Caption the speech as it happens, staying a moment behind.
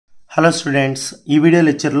Hello students, ఈ video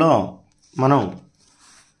లెక్చర్లో మనం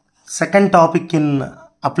second topic in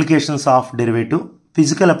applications of derivative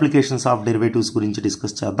physical applications of derivatives గురించి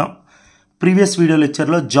discuss చేద్దాం. ప్రీవియస్ వీడియో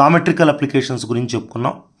లెక్చర్లో జామెట్రికల్ అప్లికేషన్స్ గురించి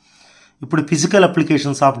చెప్పుకున్నాం. ఇప్పుడు ఫిజికల్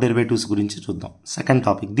అప్లికేషన్స్ ఆఫ్ డెరివేటివ్స్ గురించి చూద్దాం. సెకండ్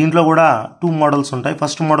టాపిక్ దీంట్లో కూడా 2 మోడల్స్ ఉంటాయి.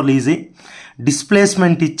 ఫస్ట్ మోడల్ ఈజీ,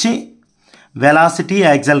 డిస్ప్లేస్మెంట్ ఇచ్చి వెలాసిటీ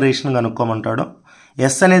యాక్సలరేషన్ కనుక్కోమంటాడు.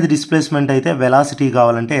 ఎస్ అనేది డిస్ప్లేస్మెంట్ అయితే వెలాసిటీ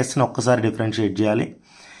కావాలంటే ఎస్ని ఒక్కసారి డిఫరెన్షియేట్ చేయాలి.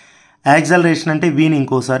 యాక్సలరేషన్ అంటే వీని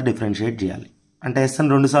ఇంకోసారి డిఫరెన్షియేట్ చేయాలి. అంటే ఎస్ని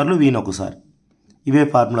 2 సార్లు వీని ఒకసారి. ఇవే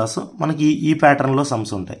ఫార్ములాస్ మనకి ఈ ప్యాటర్న్లో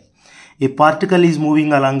సమ్స్ ఉంటాయి. ఏ particle is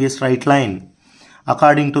moving along a straight line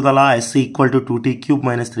according to the law S equal to 2t³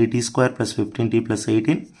 - 3t² + 15t +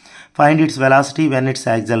 18. Find its velocity when it's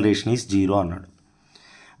acceleration is 0 అన్నాడు.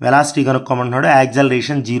 వెలాసిటీ కనుక్కోమంటున్నాడు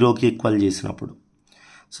యాక్సలరేషన్ 0కి ఈక్వల్ చేసినప్పుడు.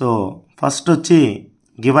 సో ఫస్ట్ వచ్చి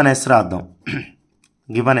given yes రాద్దాం.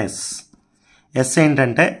 Given yes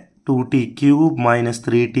ఏంటంటే 2t³ -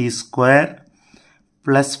 3t²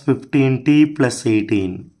 + 15t +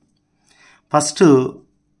 18. First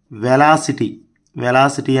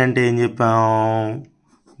velocity అంటే ఏం చెప్పాం,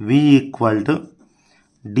 v =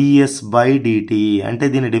 ds/dt. అంటే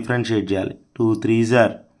దీన్ని డిఫరెన్షియేట్ చేయాలి. 2 3s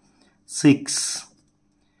are 6,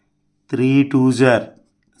 3 2s are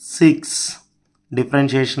 6.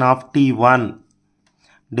 Differentiation of t1,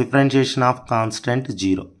 differentiation of constant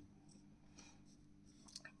 0.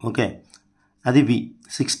 Okay, అది v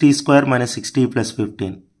 60² - 60 +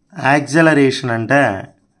 15. యాక్సలరేషన్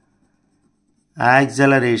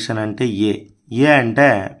అంటే ఏ అంటే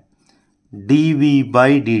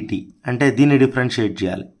dv/dt. అంటే దీన్ని డిఫరెన్షియేట్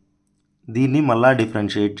చేయాలి. దీన్ని మళ్ళా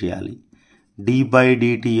డిఫరెన్షియేట్ చేయాలి.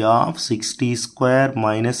 d/dt ఆఫ్ 60²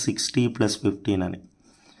 - 60 + 15 అని.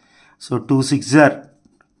 So 2 6s are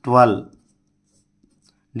 12.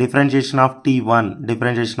 Differentiation of t1,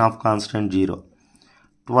 differentiation of constant 0.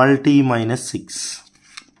 12t - 6.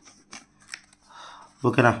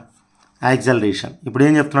 ఓకేనా, యాక్సలరేషన్. ఇప్పుడు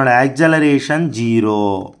ఏం చెప్తున్నాడు, యాక్సలరేషన్ 0.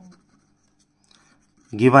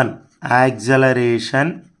 గివన్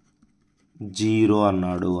యాక్సలరేషన్ 0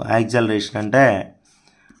 అన్నాడు. యాక్సలరేషన్ అంటే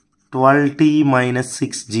 12t -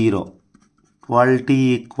 6 0. 12t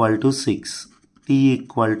 = 6. t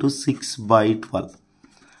 = 6/12.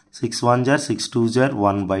 6 1s are 6 2s are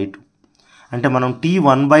 1/2. అంటే మనం t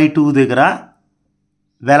 1/2 దగ్గర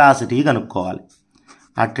వెలాసిటీ కనుక్కోవాలి.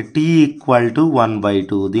 At t =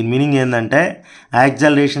 1/2. దీని మీనింగ్ ఏంటంటే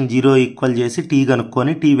యాక్సలరేషన్ 0 ఈక్వల్ చేసి t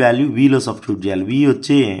కనుక్కొని t వాల్యూ vలో సబ్స్టిట్యూట్ చేయాలి. v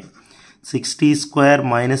వచ్చి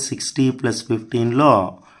 60² - 60 + 15లో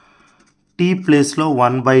t ప్లేస్లో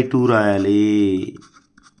 1/2 రాయాలి.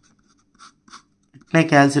 ఇట్నే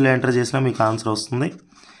క్యాల్సిలో ఎంటర్ చేసినా మీకు ఆన్సర్ వస్తుంది.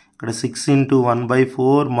 ఇక్కడ 6 ×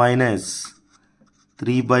 1/4 -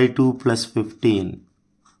 3/2 + 15.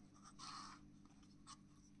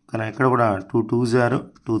 కానీ ఇక్కడ కూడా 2 2s are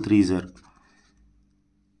 2 3s are.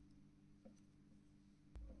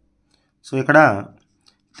 So ఇక్కడ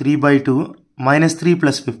 3/2 - 3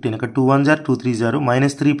 + 15. ఇక్కడ 2 1s are 2 3s are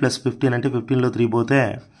 -3 + 15 అంటే 15లో 3 పోతే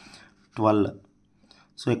 12.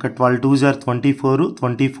 సో ఇక్కడ 12 2s are 24.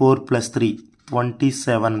 24 + 3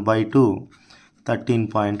 27/2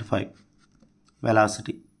 13.5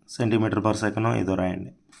 వెలాసిటీ cm/s ఏదో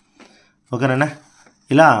రాయండి. ఓకేనా,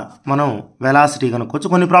 ఇలా మనం వెలాసిటీ కనుక్కోవచ్చు.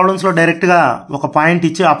 కొన్ని ప్రాబ్లమ్స్లో డైరెక్ట్గా ఒక పాయింట్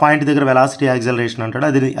ఇచ్చి ఆ పాయింట్ దగ్గర వెలాసిటీ యాక్సలరేషన్ అంటాడు.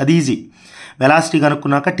 అది ఈజీ. వెలాసిటీ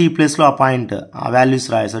కనుక్కున్నాక టీ ప్లేస్లో ఆ పాయింట్ ఆ వాల్యూస్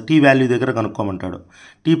రాయేసావు. టీ వాల్యూ దగ్గర కనుక్కోమంటాడు.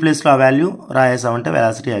 టీ ప్లేస్లో ఆ వాల్యూ రాయేసామంటే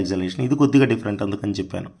వెలాసిటీ యాక్సలరేషన్. ఇది కొద్దిగా డిఫరెంట్ అందుకని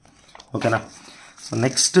చెప్పాను. ఓకేనా, so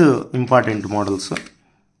next important models.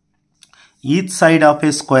 Each side of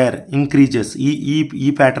A square increases. ఈ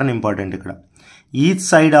ప్యాటర్న్ ఇంపార్టెంట్. ఇక్కడ each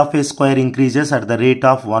side of A square increases at the rate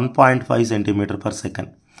of 1.5 cm/s.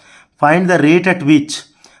 Find the rate at which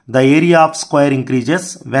the area of square increases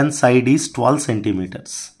when side is 12 cm.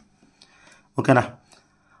 ఓకేనా,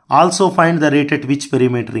 also find the rate at which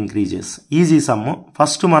perimeter increases. Easy some.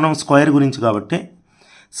 First మనం square గురించి కాబట్టి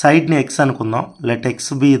సైడ్ని x అనుకుందాం. Let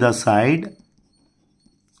x be the side,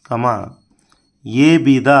 A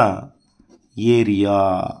be the area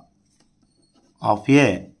of A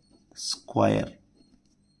square.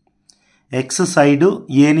 X side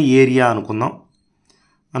ఏని area అనుకుందాం.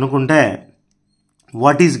 అనుకుంటే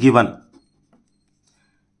what is given,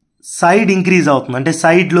 side increase అవుతుంది అంటే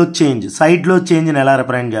సైడ్లో చేంజ్ని ఎలా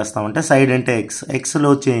రిప్రజెంట్ చేస్తామంటే సైడ్ అంటే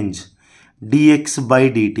ఎక్స్లో change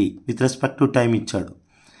dx/dt with respect to time ఇచ్చాడు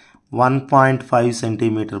 1.5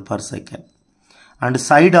 cm/s. And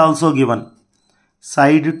side also given,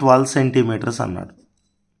 side 12 cm అన్నాడు.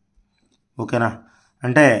 ఓకేనా,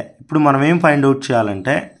 అంటే ఇప్పుడు మనం ఏం ఫైండ్ అవుట్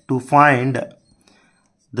చేయాలంటే to find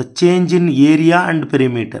the change in area and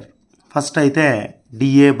perimeter. First అయితే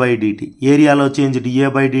dA/dt, ఏరియాలో change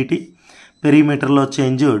dA/dt, పెరిమీటర్లో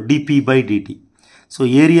change dP/dt. So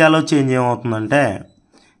ఏరియాలో చేంజ్ ఏమవుతుందంటే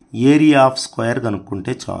ఏరియా ఆఫ్ స్క్వేర్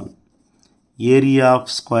కనుక్కుంటే చాలు. ఏరియా ఆఫ్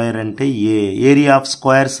స్క్వేర్ అంటే area of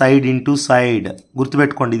square side into side,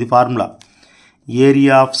 గుర్తుపెట్టుకోండి ఇది formula.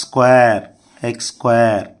 Area of square X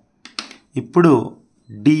square. ఇప్పుడు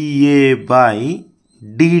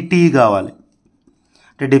dA/dt కావాలి.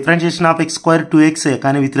 అంటే differentiation of X square 2x,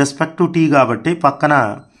 కానీ విత్ రెస్పెక్ట్ టు t కాబట్టి పక్కన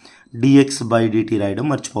dx/dt రాయడం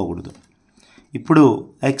మర్చిపోకూడదు. ఇప్పుడు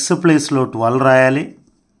x ప్లేస్లో 12 రాయాలి,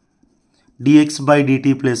 dx/dt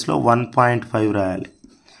ప్లేస్లో 1.5 రాయాలి.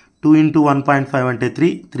 2 into 1.5 అంటే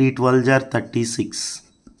 3, 3 12 = 36.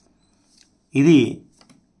 ఇది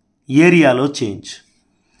ఏరియాలో change.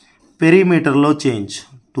 పెరిమీటర్లో change.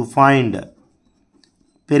 To find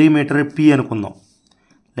perimeter p అనుకుందాం.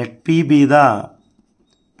 Let p be the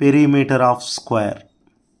perimeter of square.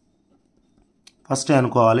 First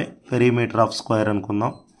అనుకోవాలి పెరిమీటర్ ఆఫ్ స్క్వేర్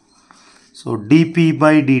అనుకుందాం. So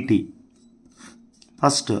dP/dt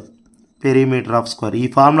first perimeter of square. ఈ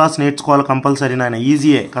ఫార్ములాస్ నేర్చుకోవాలి కంపల్సరీ నాయన,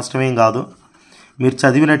 ఈజీయే, కష్టమేం కాదు. మీరు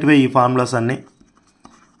చదివినట్టువే ఈ ఫార్ములాస్ అన్నీ.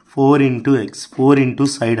 4 into x, 4 into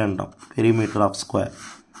సైడ్ అంటాం పెరిమీటర్ ఆఫ్ స్క్వేర్.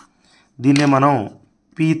 దీన్నే మనం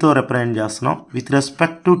pతో రిప్రజెంట్ చేస్తున్నాం with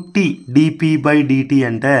respect to t. dP/dt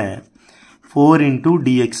అంటే 4 into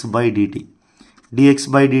dx/dt.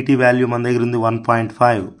 dx/dt వాల్యూ మన దగ్గర ఉంది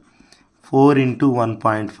 1.5. 4 into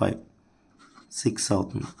 1.5 6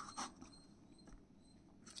 అవుతుంది.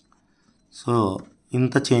 సో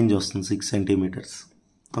ఇంత చేంజ్ వస్తుంది 6 సెంటీమీటర్స్.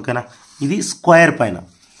 ఓకేనా, ఇది స్క్వేర్ పైన.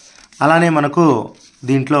 అలానే మనకు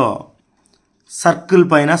దీంట్లో సర్కిల్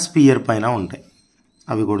పైన, స్పియర్ పైన ఉంటాయి,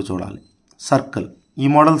 అవి కూడా చూడాలి. సర్కిల్ ఈ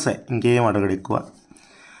మోడల్సే, ఇంకేం అడగడు ఎక్కువ.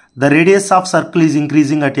 The radius of circle is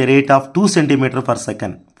increasing at a rate of 2 cm/s.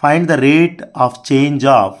 Find the rate of change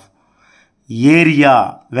of area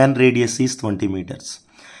when radius is 20 meters.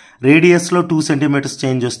 రేడియస్లో 2 centimeters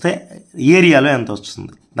change వస్తే ఏరియాలో ఎంత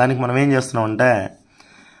వస్తుంది? దానికి మనం ఏం చేస్తున్నాం అంటే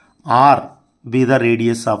are be the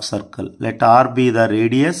radius of circle. Let are be the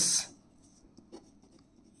radius,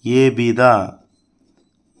 A B the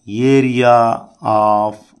area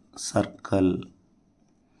of circle.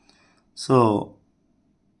 So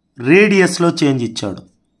రేడియస్లో change ఇచ్చాడు,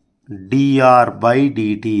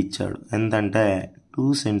 dr/dt ఇచ్చాడు, ఎంతంటే 2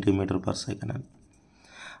 cm/s అని.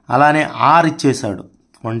 అలానే ఆర్ ఇచ్చేశాడు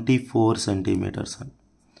 24 centimeters అని.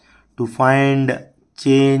 To find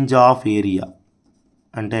change of area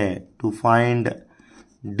అంటే టు ఫైండ్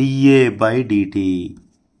dA/dt.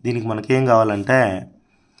 దీనికి మనకేం కావాలంటే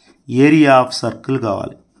ఏరియా ఆఫ్ సర్కిల్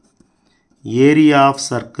కావాలి. ఏరియా ఆఫ్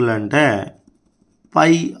సర్కిల్ అంటే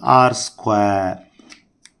πr².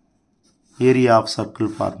 Area of circle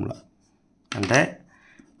formula అంటే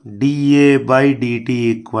dA/dt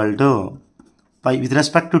equal to pi with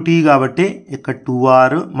respect to t కాబట్టి ఇక్కడ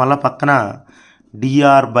 2r, మళ్ళీ పక్కన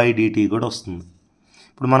dr/dt కూడా వస్తుంది.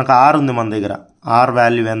 ఇప్పుడు మనకు r ఉంది మన దగ్గర, r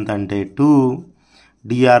వాల్యూ ఎంత అంటే 2,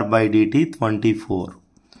 dr/dt 24.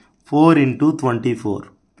 4 into 24,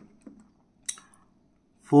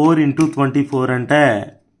 4 into 24 అంటే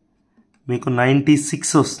మీకు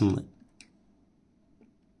 96 వస్తుంది.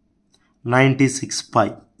 96 π,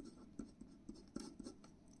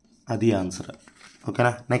 అది ఆన్సర్.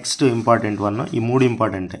 ఓకేనా, నెక్స్ట్ ఇంపార్టెంట్ వన్. ఈ మూడు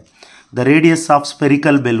ఇంపార్టెంటే. The radius of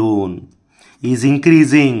spherical balloon is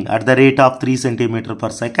increasing at the rate of 3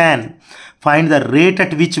 cm/s. Find the rate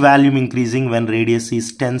at which volume increasing when radius is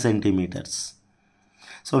 10 centimeters.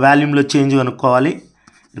 So వాల్యూమ్లో change కనుక్కోవాలి.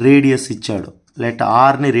 రేడియస్ ఇచ్చాడు, లెట్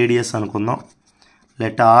ఆర్ని radius అనుకుందాం.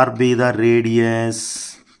 Let are be the radius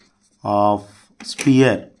of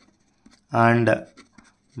sphere and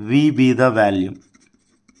we be the volume.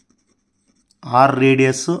 Are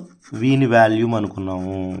radius, వీని volume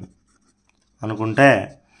అనుకున్నాము. అనుకుంటే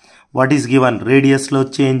what is given? రేడియస్లో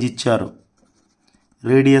change ఇచ్చారు.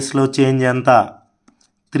 రేడియస్లో change ఎంత?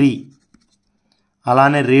 3.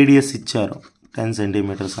 అలానే రేడియస్ ఇచ్చారు 10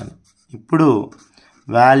 centimeters అని. ఇప్పుడు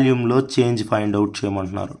వాల్యూమ్లో చేంజ్ ఫైండ్ అవుట్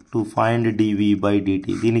చేయమంటున్నారు. To find dV/dt.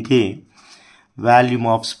 దీనికి వాల్యూమ్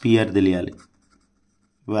ఆఫ్ స్పియర్ తెలియాలి.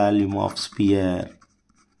 Volume of sphere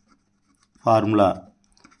formula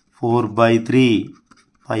 4/3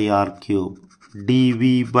 πr³.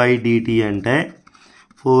 dV/dt అంటే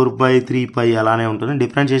 4/3 π అలానే ఉంటుంది.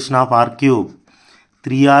 డిఫరెన్షియేషన్ ఆఫ్ r³,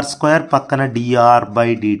 3r², పక్కన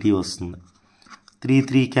dr/dt వస్తుంది.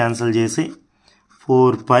 3 క్యాన్సిల్ చేసి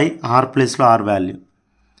 4π, r ప్లేస్లో r వాల్యూ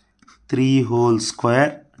 3²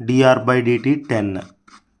 dr/dt 10.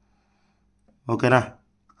 ఓకేనా,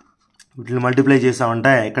 వీటిని మల్టిప్లై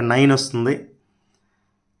చేసామంటే ఇక్కడ 9 వస్తుంది.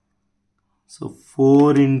 సో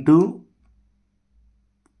 4 into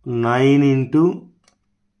 9 into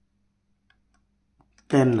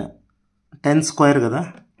 10 స్క్వేర్ కదా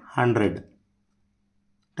 100,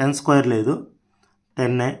 10 స్క్వేర్ లేదు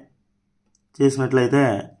 10 చేసినట్లయితే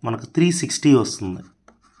మనకు 360 వస్తుంది.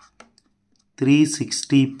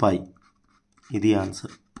 360 పై ఇది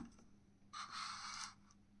ఆన్సర్.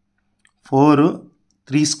 4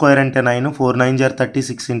 3 స్క్వేర్ అంటే 9, 4 9 జార్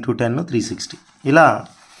 36 ఇంటూ 10 360. ఇలా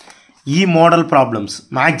ఈ మోడల్ ప్రాబ్లమ్స్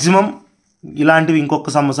మ్యాక్సిమం ఇలాంటివి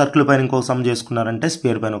ఇంకొక సర్కిల్ పైన ఇంకొక సమ్ చేసుకున్నారంటే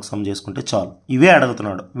స్పేర్ పైన ఒక సమ్ చేసుకుంటే చాలు. ఇవే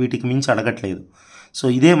అడుగుతున్నాడు, వీటికి మించి అడగట్లేదు. సో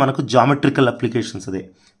ఇదే మనకు జామెట్రికల్ అప్లికేషన్స్, అదే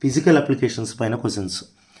ఫిజికల్ అప్లికేషన్స్ పైన క్వశ్చన్స్.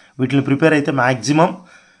 వీటిని ప్రిపేర్ అయితే మ్యాక్సిమం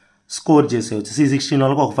స్కోర్ చేసేవచ్చు. C16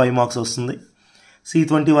 వాళ్ళకి ఒక 5 మార్క్స్ వస్తుంది.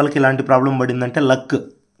 C20 వాళ్ళకి ఇలాంటి ప్రాబ్లం పడిందంటే లక్.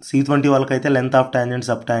 C20 వాళ్ళకి అయితే length of tangent,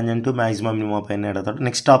 sub tangent, maximum minima పైన అడుగుతాడు.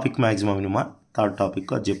 Next topic maximum minima, third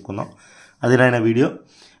topic అది చెప్పుకుందాం. అదేనైనా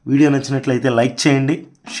వీడియో నచ్చినట్లయితే లైక్ చేయండి,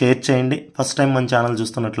 షేర్ చేయండి. ఫస్ట్ టైం మన ఛానల్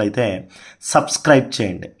చూస్తున్నట్లయితే సబ్స్క్రైబ్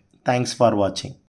చేయండి. Thanks for watching.